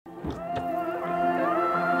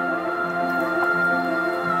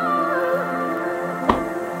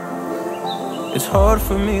It's hard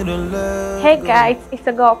for me to let Hey go. guys, it's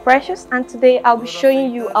a girl Precious, and today I'll be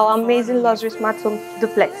showing you our amazing luxury smart home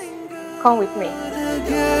duplex. Come with me.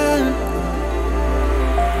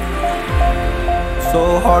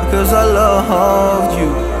 So hard cause I loved you,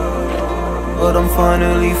 but I'm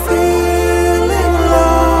finally feeling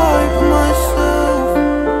like myself.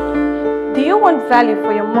 Do you want value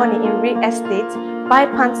for your money in real estate? Buy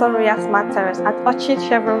Phantom Royal Smart Terrace at Orchard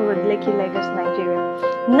Chevron Road, Lekki, Lagos, Nigeria.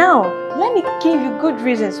 Now, let me give you good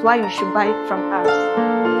reasons why you should buy it from us.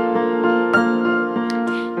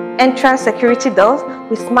 Entrance security doors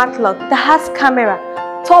with smart lock that has camera,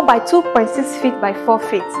 tall by 2.6 feet by 4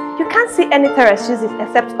 feet. You can't see any terrace uses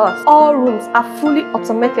except us. All rooms are fully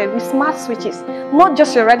automated with smart switches, not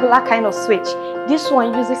just your regular kind of switch. This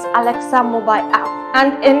one uses Alexa mobile app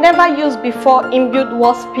and a never used before inbuilt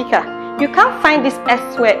wall speaker. You can't find this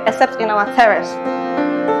elsewhere except in our terrace.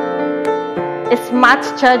 A smart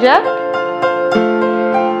charger.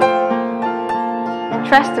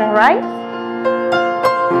 Interesting, right?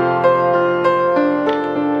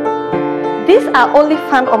 These are only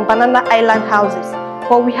found on Banana Island houses,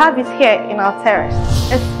 but we have it here in our terrace.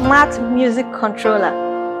 A smart music controller.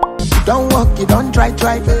 Don't walk, you don't try.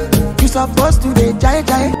 You're supposed to be jai.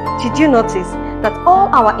 Did you notice that all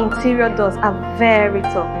our interior doors are very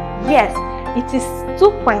tall? Yes, it is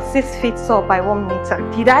 2.6 feet tall by 1 meter.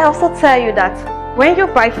 Did I also tell you that when you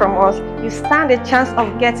buy from us, you stand a chance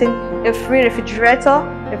of getting a free refrigerator,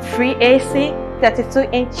 a free AC, 32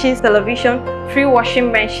 inches television, free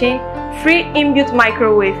washing machine, free inbuilt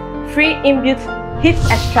microwave, free inbuilt heat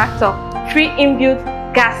extractor, free inbuilt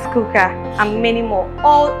gas cooker, and many more,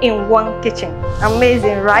 all in one kitchen.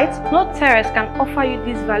 Amazing, right? No terrace can offer you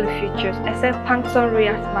these value features except Phantom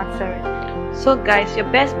Royal Smart Terrace. So guys,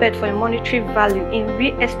 your best bet for your monetary value in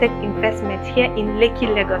real estate investment here in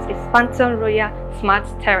Lekki, Lagos is Phantom Royal Smart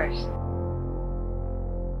Terrace.